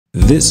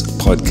This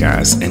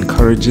podcast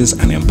encourages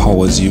and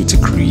empowers you to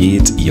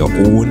create your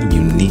own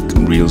unique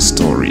real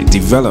story,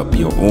 develop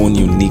your own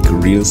unique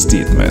real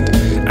statement,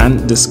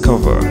 and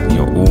discover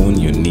your own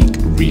unique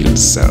real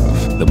self.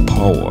 The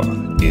power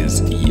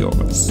is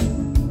yours.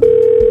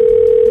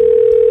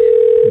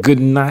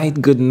 Good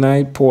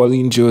night,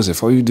 Pauline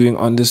Joseph. How are you doing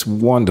on this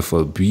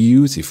wonderful,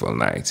 beautiful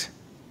night?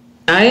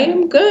 I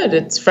am good.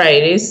 It's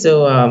Friday,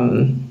 so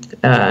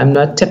I'm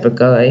not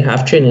typical. I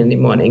have training in the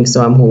morning,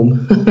 so I'm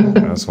home.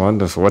 That's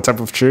wonderful. What type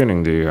of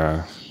training do you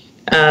have?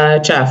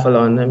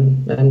 Triathlon.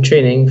 I'm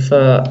training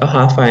for a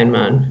half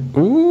Ironman.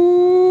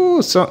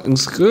 Ooh,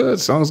 sounds good.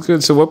 So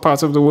what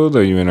part of the world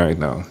are you in right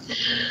now?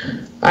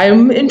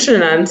 I'm in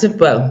Trinidad,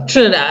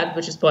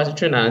 which is part of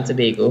Trinidad and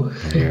Tobago.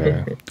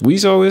 Yeah.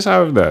 We always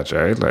have that,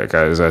 right? Like,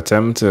 as I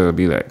attempt to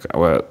be like,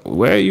 well,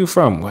 where are you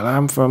from? Well,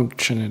 I'm from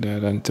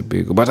Trinidad and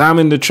Tobago, but I'm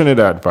in the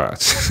Trinidad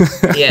part.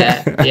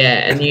 Yeah.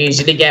 And you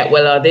usually get,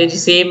 well, are they the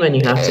same? And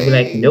you have to be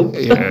like, nope.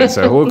 Yeah, it's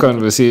a whole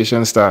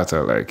conversation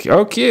starter. Like,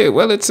 okay,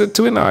 well, it's a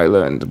twin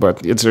island, but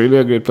it's really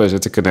a great pleasure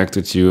to connect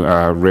with you.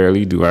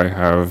 Rarely do I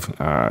have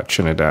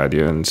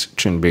Trinidadians,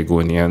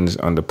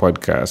 Trinbagonians on the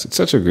podcast. It's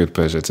such a great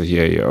pleasure to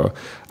hear your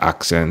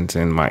accent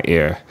in my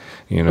ear,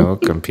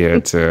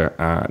 compared to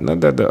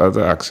not that the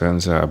other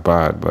accents are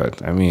bad,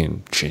 but I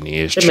mean Trini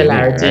is Trini,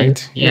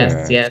 right?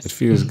 Yes. It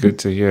feels good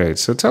to hear it.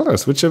 So tell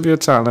us, which of your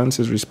talents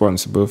is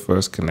responsible for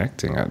us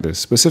connecting at this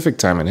specific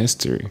time in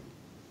history?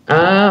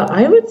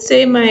 I would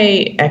say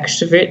my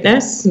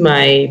extrovertness,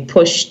 my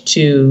push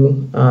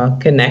to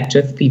connect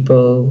with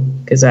people,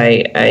 because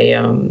I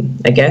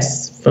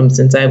guess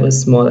since I was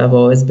small, I've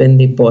always been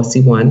the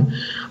bossy one.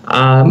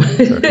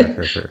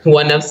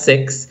 One of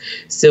six.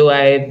 So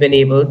I've been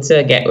able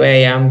to get where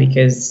I am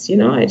because,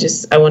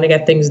 I want to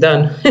get things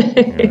done.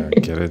 Yeah,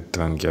 get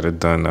it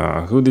done.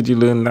 Who did you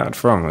learn that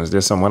from? Is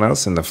there someone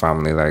else in the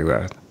family like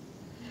that?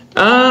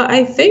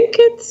 I think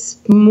it's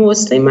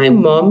mostly my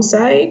mom's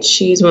side.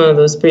 She's one of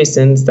those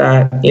persons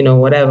that,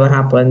 whatever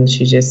happens,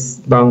 she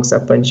just bounces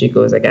up and she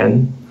goes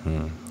again.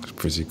 It's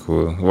pretty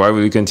cool. Why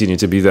will you continue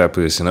to be that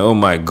person? Oh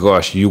my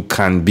gosh, you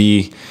can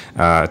be...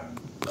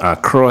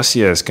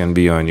 crosshairs can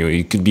be on you.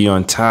 You could be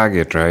on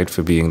target, right,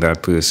 for being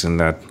that person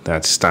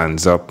that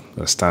stands up,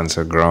 or stands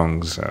her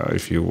grounds,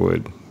 if you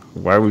would.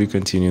 Why will you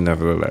continue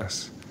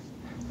nevertheless?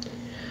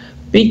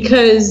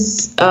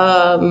 Because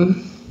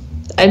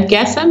I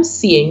guess I'm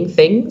seeing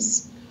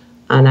things,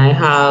 and I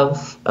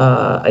have,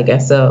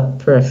 a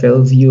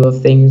peripheral view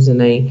of things,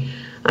 and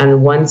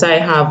once I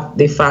have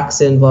the facts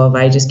involved,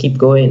 I just keep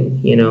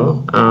going,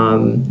 and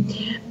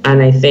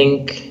I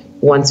think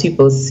once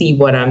people see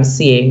what I'm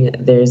seeing,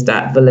 there's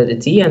that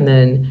validity. And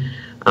then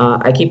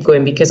I keep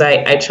going because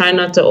I try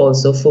not to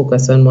also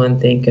focus on one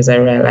thing, because I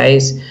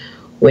realize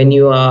when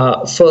you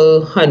are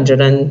full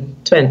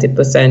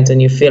 120%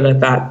 and you feel like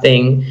that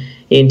thing,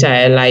 your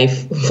entire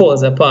life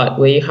falls apart,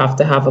 where you have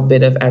to have a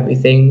bit of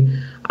everything.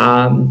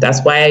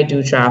 That's why I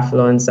do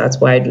triathlons. That's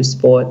why I do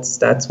sports.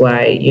 That's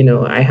why,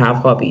 I have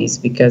hobbies,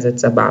 because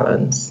it's a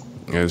balance.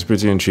 Yeah, it's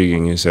pretty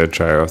intriguing. You said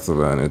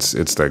triathlon.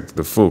 It's like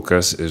the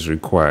focus is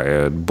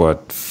required,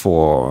 but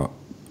for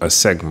a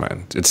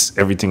segment,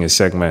 everything is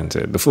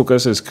segmented. The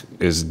focus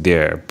is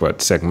there,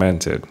 but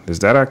segmented. Is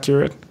that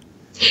accurate?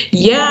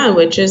 Yeah,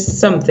 which is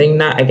something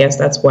that I guess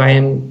that's why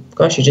you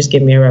just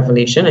gave me a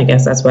revelation. I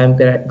guess that's why I'm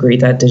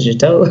great at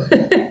digital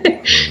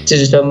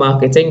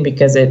marketing,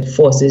 because it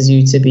forces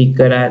you to be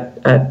good at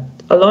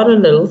a lot of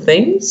little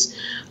things,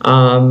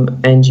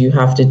 and you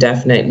have to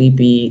definitely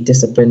be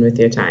disciplined with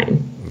your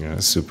time.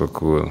 Super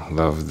cool.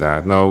 Love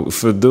that. Now,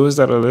 for those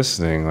that are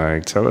listening,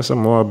 tell us some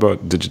more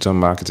about digital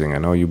marketing. I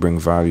know you bring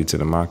value to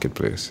the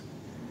marketplace.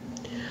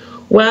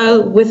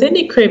 Well, within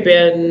the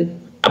Caribbean,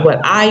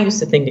 I used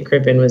to think the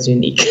Caribbean was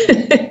unique,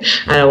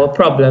 and our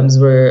problems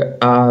were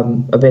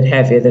a bit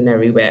heavier than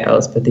everywhere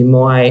else. But the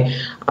more I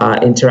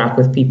interact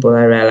with people,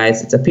 I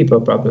realize it's a people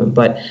problem.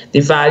 But the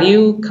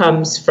value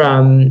comes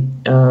from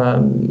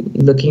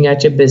looking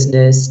at your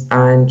business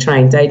and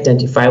trying to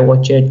identify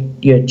what you're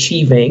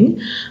achieving,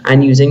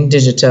 and using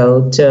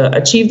digital to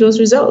achieve those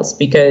results.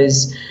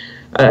 Because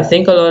I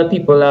think a lot of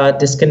people are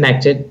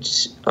disconnected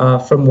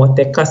from what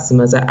their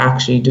customers are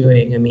actually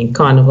doing. I mean,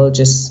 Carnival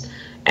just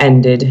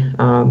ended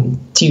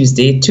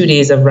Tuesday, 2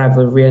 days of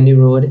revelry on the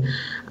road,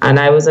 and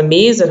I was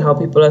amazed at how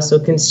people are so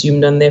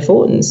consumed on their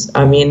phones.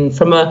 I mean,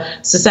 from a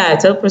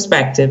societal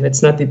perspective,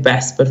 it's not the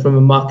best, but from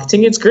a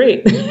marketing, it's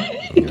great.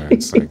 Yeah,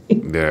 it's like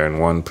they're in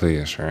one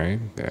place, right?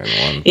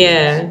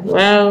 Yeah,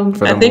 well,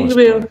 I think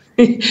we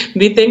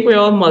think we're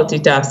all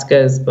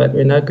multitaskers, but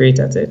we're not great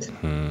at it.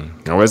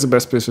 Now, where's the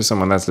best place for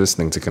someone that's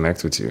listening to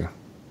connect with you?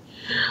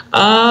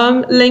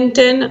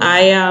 LinkedIn. I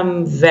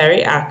am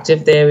very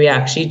active there. We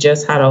actually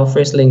just had our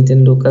first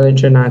LinkedIn local in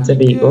Trinidad and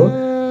Tobago.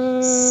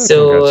 Yeah.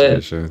 So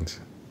congratulations.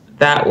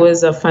 That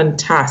was a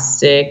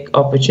fantastic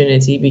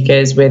opportunity,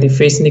 because we're the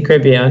first in the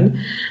Caribbean,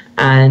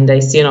 and I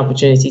see an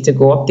opportunity to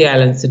go up the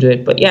islands to do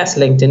it. But yes,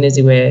 LinkedIn is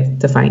the way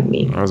to find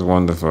me. That's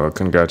wonderful.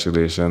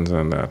 Congratulations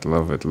on that.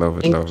 Love it, love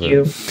it, Thank love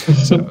you.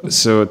 it.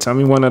 So tell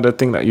me one other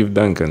thing that you've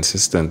done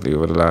consistently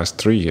over the last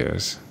 3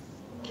 years.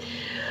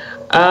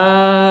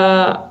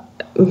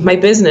 My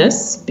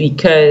business,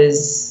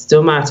 because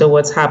no matter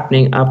what's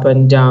happening up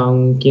and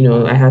down, you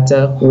know, I had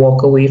to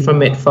walk away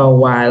from it for a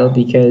while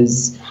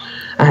because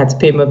I had to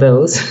pay my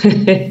bills.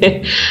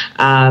 And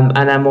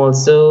I'm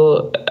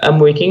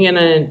working in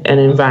an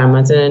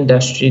environment and an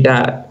industry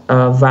that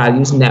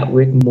values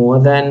network more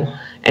than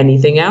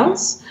anything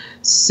else.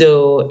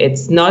 So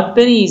it's not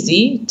been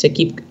easy to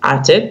keep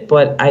at it,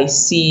 but I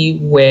see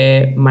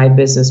where my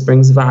business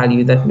brings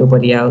value that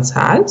nobody else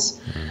has.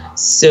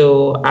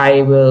 So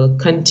I will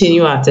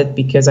continue at it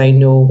because I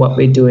know what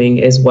we're doing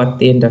is what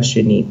the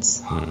industry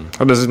needs.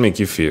 How does it make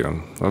you feel?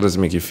 How does it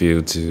make you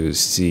feel to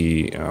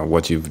see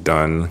what you've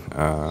done,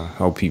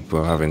 how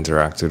people have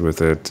interacted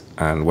with it,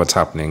 and what's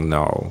happening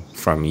now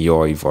from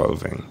your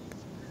evolving?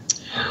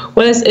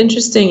 Well, it's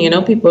interesting, you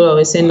know, people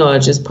always say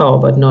knowledge is power,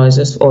 but knowledge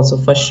is also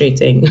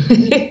frustrating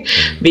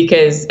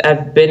because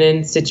I've been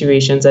in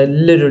situations, I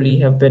literally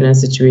have been in a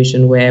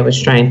situation where I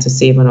was trying to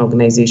save an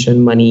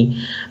organization money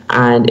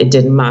and it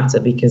didn't matter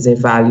because they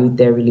valued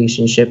their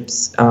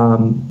relationships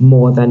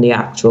more than the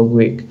actual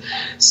work.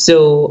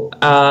 So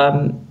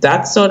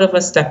that's sort of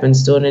a stepping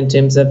stone in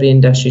terms of the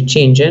industry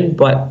changing,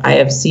 but I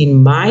have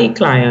seen my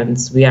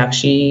clients,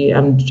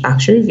 I'm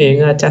actually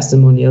reviewing a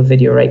testimonial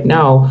video right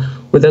now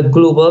with a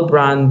global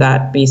brand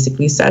that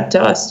basically said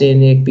to us,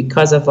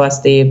 because of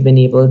us, they've been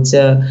able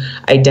to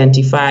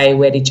identify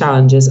where the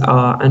challenges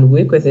are and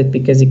work with it,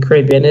 because the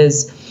Caribbean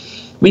is,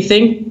 we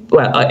think,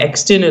 well,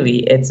 externally,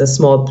 it's a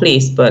small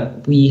place,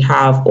 but we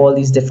have all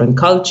these different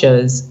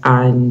cultures,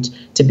 and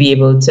to be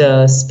able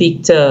to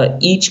speak to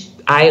each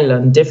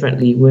island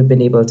differently, we've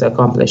been able to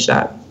accomplish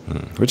that.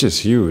 Which is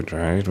huge,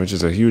 right? Which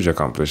is a huge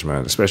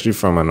accomplishment, especially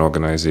from an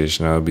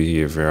organizational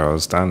behavioral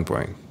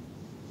standpoint.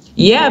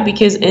 Yeah,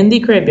 because in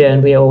the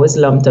Caribbean, we always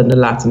lumped under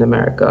Latin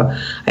America.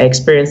 I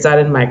experienced that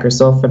in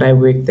Microsoft when I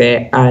worked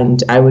there,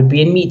 and I would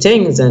be in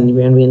meetings and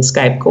when we in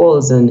Skype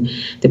calls, and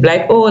they'd be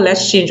like, oh,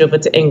 let's change over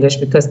to English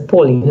because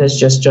Pauline has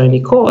just joined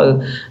the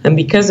call. And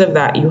because of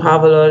that, you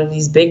have a lot of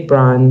these big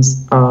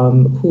brands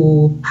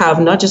who have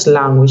not just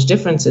language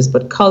differences,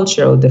 but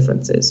cultural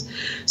differences.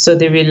 So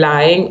they're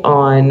relying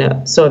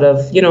on sort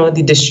of, you know,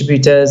 the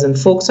distributors and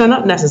folks who are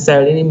not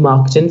necessarily in the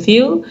marketing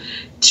field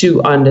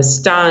to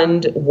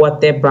understand what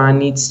their brand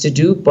needs to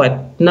do,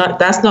 but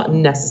that's not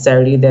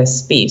necessarily their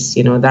space.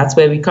 You know, that's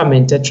where we come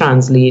in to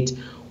translate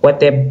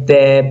what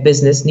their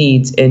business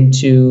needs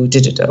into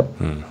digital.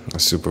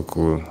 That's super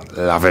cool.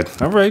 Love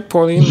it. All right,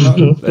 Pauline, now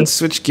let's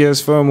switch gears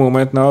for a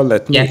moment now.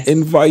 Let me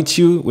invite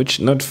you, which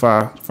not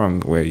far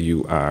from where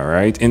you are,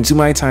 right, into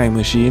my time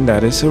machine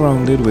that is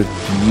surrounded with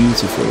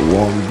beautiful,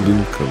 warm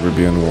blue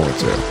Caribbean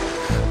water.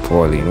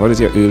 Pauline, what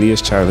is your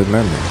earliest childhood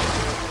memory?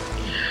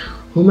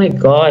 Oh my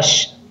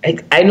gosh.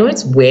 I know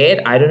it's weird.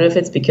 I don't know if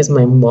it's because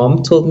my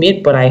mom told me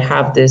it, but I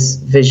have this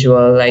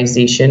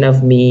visualization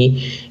of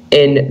me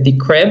in the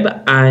crib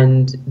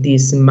and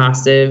this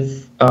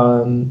massive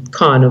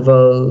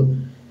carnival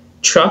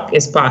truck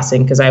is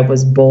passing, because I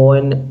was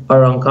born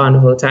around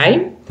carnival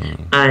time.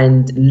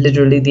 And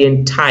literally the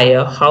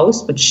entire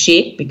house would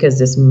shake because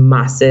this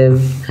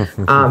massive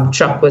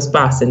truck was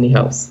passing the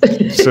house.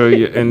 So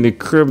in the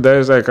crib, that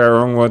is like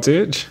around what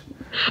age?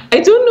 I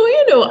don't know,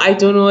 you know, I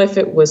don't know if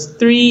it was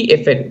 3,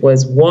 if it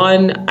was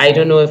 1. I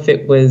don't know if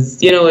it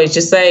was, you know, it's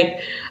just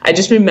like, I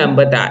just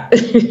remember that.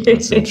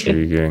 That's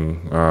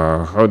intriguing.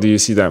 How do you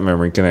see that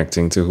memory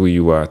connecting to who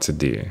you are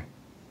today?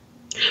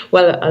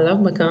 Well, I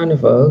love my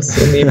carnival,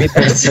 so maybe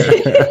that's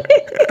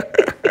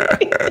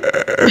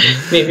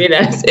maybe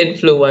that's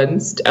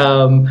influenced.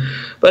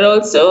 But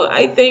also,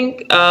 I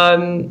think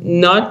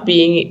not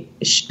being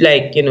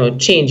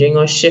changing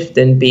or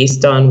shifting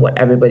based on what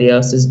everybody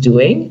else is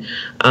doing.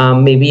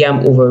 Maybe I'm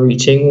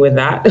overreaching with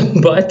that,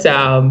 but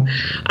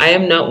I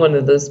am not one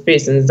of those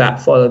persons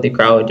that follow the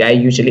crowd. I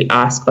usually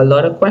ask a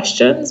lot of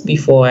questions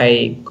before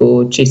I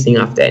go chasing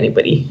after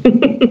anybody.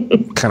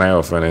 Can I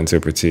offer an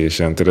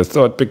interpretation to the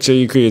thought picture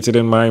you created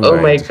in my mind?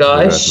 Oh my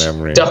gosh,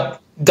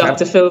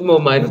 Dr. Phil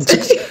moment.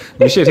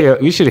 we should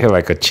hear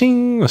like a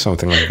ching or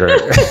something like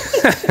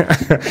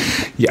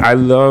that. Yeah, I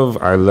love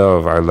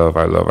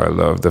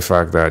the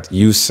fact that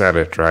you said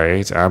it,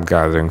 right? I'm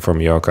gathering from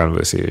your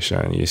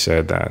conversation. You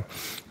said that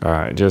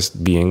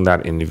just being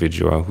that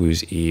individual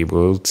who's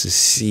able to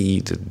see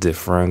the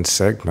different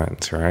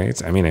segments,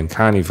 right? I mean, in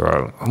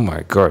Carnival, oh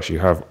my gosh, you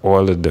have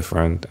all the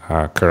different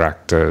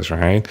characters,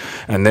 right?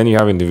 And then you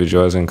have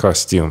individuals in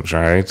costumes,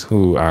 right?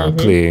 Who are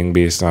playing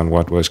based on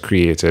what was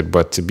created.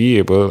 But to be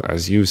able,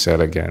 as you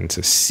said again,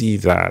 to see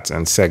that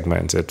and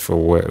segment it for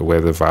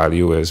where the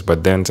value is,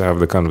 but then to have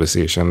the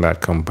conversation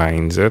that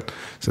combines it,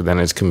 so then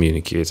it's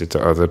communicated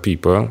to other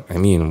people. I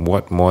mean,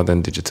 what more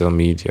than digital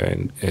media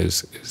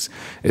is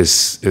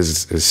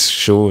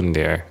shown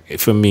there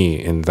for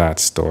me in that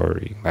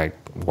story? Like,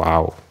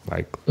 wow,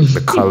 like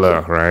the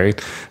color, right?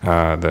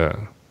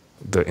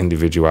 the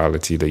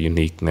individuality, the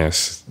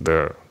uniqueness,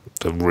 the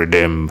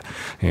rhythm,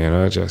 you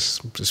know,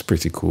 just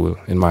pretty cool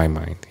in my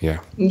mind. Yeah.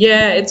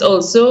 Yeah, it's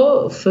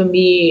also for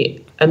me,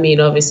 I mean,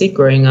 obviously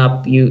growing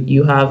up,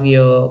 you have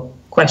your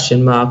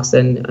question marks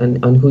and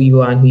on who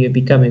you are and who you're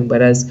becoming.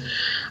 But as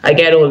I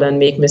get older and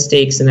make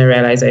mistakes and I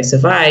realize I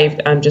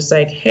survived, I'm just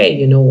like, hey,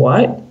 you know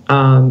what?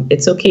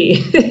 It's okay.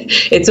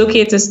 It's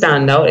okay to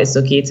stand out. It's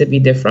okay to be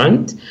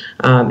different.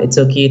 It's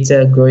okay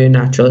to grow your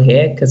natural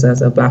hair, because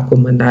as a Black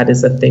woman, that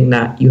is a thing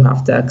that you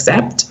have to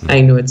accept. I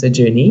know it's a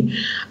journey,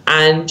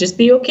 and just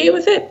be okay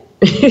with it.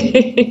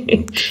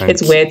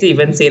 It's weird to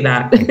even say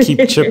that.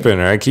 Keep chipping,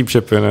 right? Keep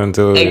chipping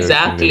until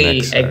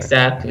exactly.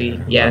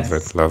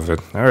 Yes. Love it.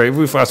 All right,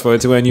 we fast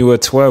forward to when you were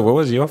 12. What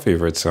was your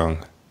favorite song?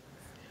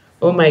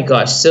 Oh my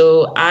gosh.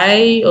 So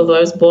although I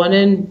was born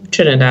in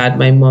Trinidad,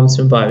 my mom's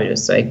from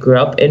Barbados. So I grew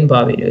up in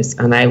Barbados,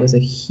 and I was a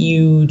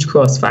huge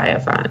Crossfire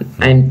fan,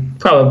 and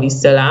probably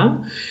still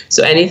am.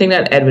 So anything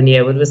that Edwin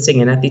Yearwood was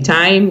singing at the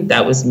time,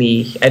 that was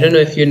me. I don't know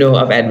if you know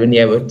of Edwin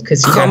Yearwood,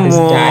 because he got this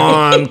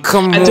guy.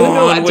 Come on. I don't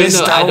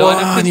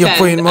know. You're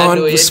putting on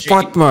the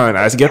spot, man.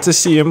 I get to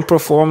see him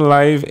perform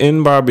live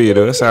in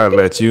Barbados. I'll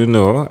let you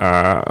know.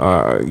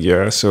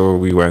 Yeah, so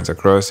we went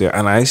across there,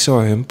 and I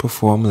saw him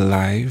perform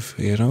live,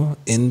 you know,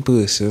 in person.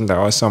 That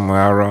was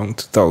somewhere around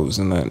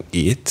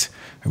 2008.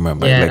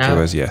 Remember, like it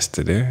was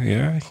yesterday.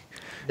 Yeah.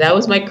 That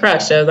was my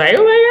crush. I was like,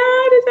 oh my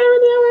God, it's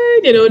Edwin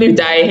Yearwood. You know, when you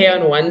dye hair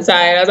on one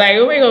side, I was like,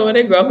 oh my God, when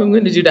I grow up, I'm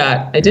going to do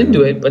that. I didn't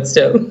do it, but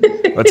still.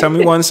 Well, tell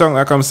me one song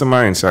that comes to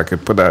mind so I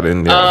could put that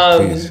in there,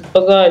 please.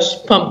 Oh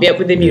gosh, Pump Me Up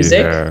with the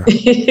Music. Yeah.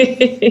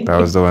 That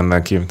was the one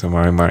that came to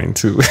my mind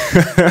too.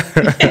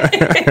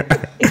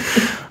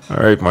 All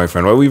right, my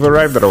friend. Well, we've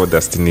arrived at our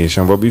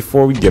destination, but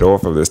before we get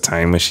off of this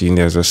time machine,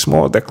 there's a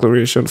small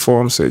declaration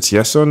form. So it's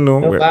yes or no.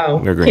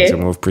 We're going to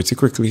move pretty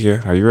quickly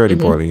here. Are you ready,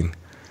 Pauline?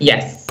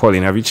 Yes.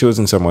 Pauline, have you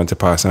chosen someone to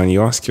pass on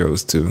your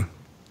skills to?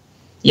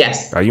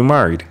 Yes. Are you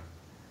married?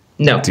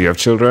 No. Do you have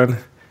children?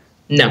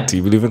 No. Do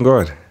you believe in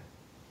God?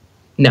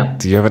 No.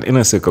 Do you have an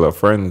inner circle of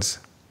friends?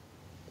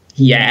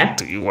 Yeah.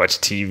 Do you watch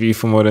TV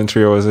for more than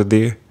 3 hours a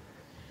day?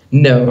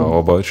 No. How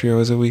about 3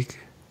 hours a week?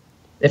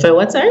 If I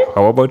what, sorry?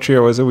 How about 3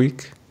 hours a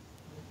week?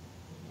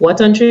 What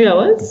on 3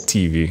 hours?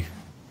 TV.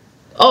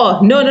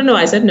 Oh, no.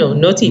 I said no.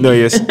 No TV. No,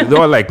 yes.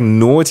 No, like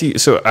no TV.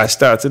 So I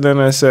started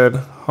and I said,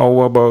 how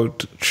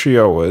about 3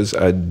 hours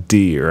a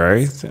day,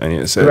 right? And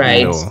you said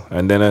no.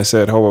 And then I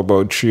said, how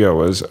about 3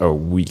 hours a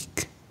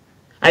week?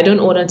 I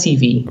don't own a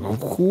TV. Oh,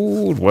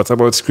 cool. What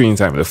about screen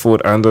time? The phone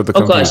and the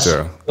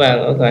computer? Gosh.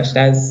 Well,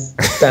 that's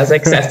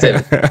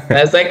excessive.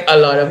 That's like a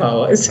lot of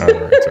hours. All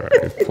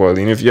right.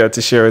 Pauline, if you had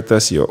to share with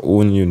us your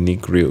own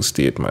unique real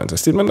statement, a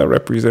statement that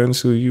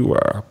represents who you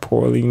are,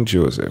 Pauline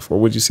Joseph, what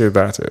would you say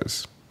that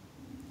is?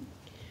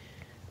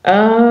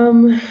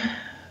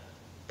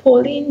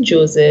 Pauline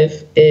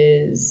Joseph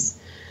is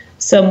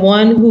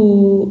someone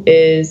who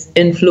is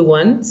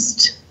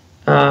influenced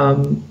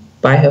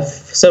by her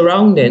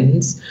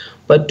surroundings,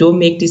 but don't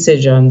make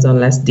decisions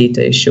unless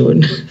data is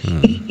shown.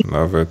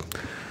 Love it.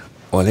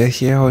 Well, you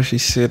hear how she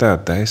said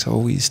that? That's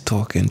always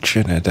talking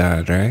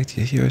Trinidad, right?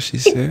 You hear what she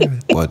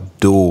said? But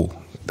do.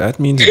 That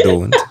means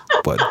don't,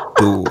 but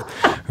do.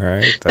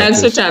 Right?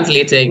 Thanks for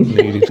translating.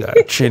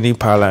 Trini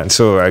Palan.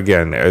 So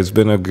again, it's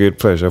been a great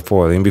pleasure,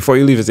 Pauline. Before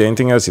you leave, is there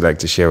anything else you'd like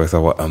to share with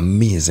our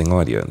amazing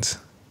audience?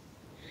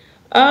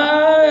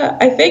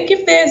 I think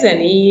if there's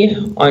any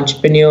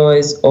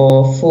entrepreneurs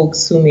or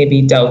folks who may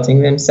be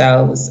doubting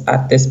themselves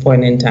at this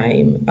point in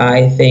time,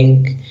 I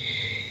think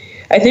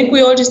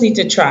we all just need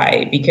to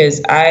try,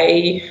 because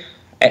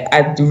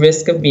at the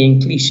risk of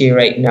being cliche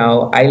right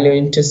now, I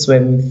learned to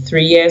swim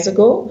 3 years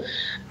ago,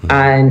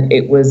 and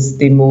it was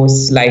the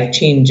most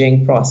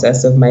life-changing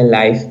process of my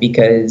life,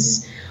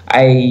 because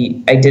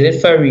I did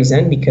it for a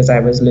reason, because I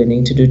was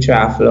learning to do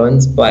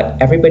triathlons,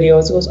 but everybody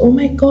always goes, oh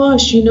my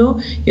gosh, you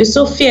know, you're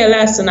so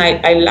fearless. And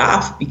I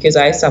laugh because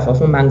I suffer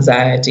from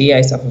anxiety, I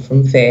suffer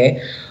from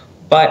fear.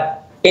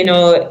 But, you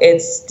know, the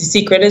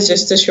secret is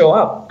just to show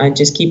up and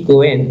just keep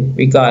going,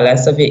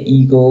 regardless of your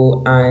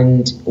ego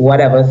and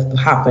whatever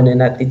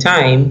happening at the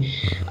time.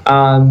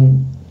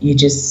 You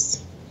just,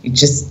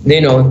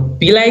 you know,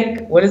 be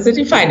like, what is it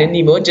you find in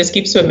Nemo? Just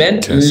keep swimming.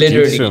 Just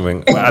literally. Keep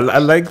swimming. I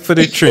like for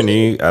the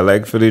Trini,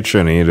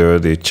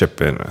 the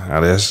chipping.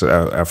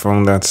 I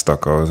found that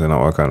stuck out in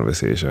our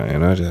conversation, you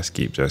know, just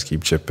keep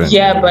chipping.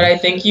 Yeah, but I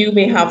think you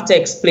may have to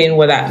explain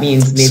what that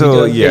means. Maybe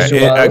so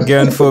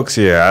again, folks,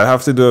 I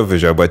have to do a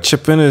visual, but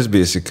chipping is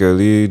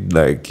basically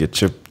like you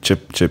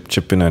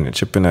chipping on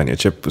your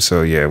chip.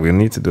 So yeah, we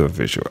need to do a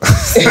visual.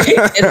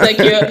 It's like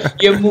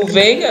you're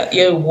moving,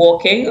 you're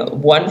walking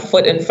 1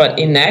 foot in front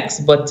of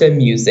next, but to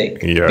music,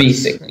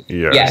 basically.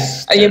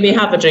 Yes. And you may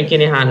have a drink in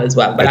your hand as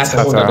well, but that's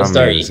a whole other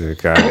story.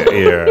 Music,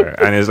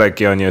 and it's like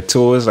you're on your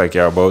toes, like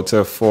you're about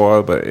to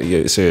fall, but so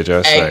you're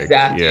just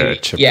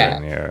chipping,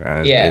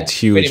 and it's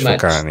huge for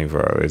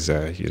carnival. It's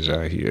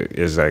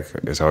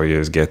how you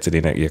just get to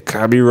the next. You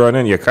can't be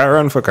running. You can't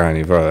run for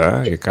carnival.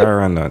 Huh? You can't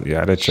run on. You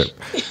had a chip.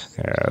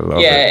 Yeah, I love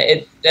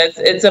it.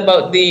 It's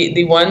about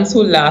the ones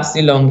who last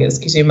the longest.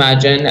 Because you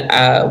imagine,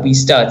 we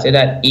started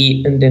at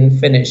 8 and didn't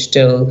finish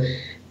till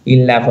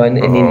 11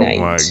 in the night.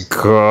 Oh my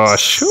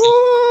gosh.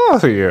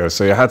 Yeah,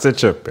 so you had to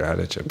chip. You had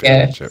to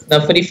chip.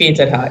 Not for the faint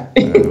at heart.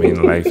 I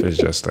mean, life is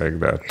just like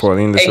that.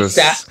 Pauline, this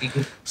Exactly.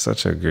 was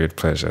such a great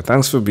pleasure.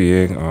 Thanks for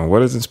being on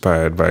What is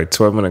Inspired by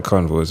 12-Minute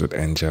Convos with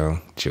Angel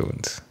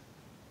Jones.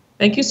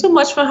 Thank you so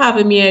much for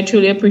having me. I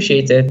truly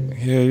appreciate it.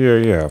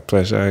 Yeah.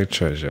 Pleasure, I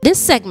treasure. This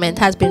segment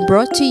has been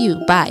brought to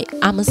you by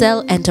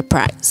Amazel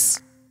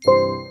Enterprise.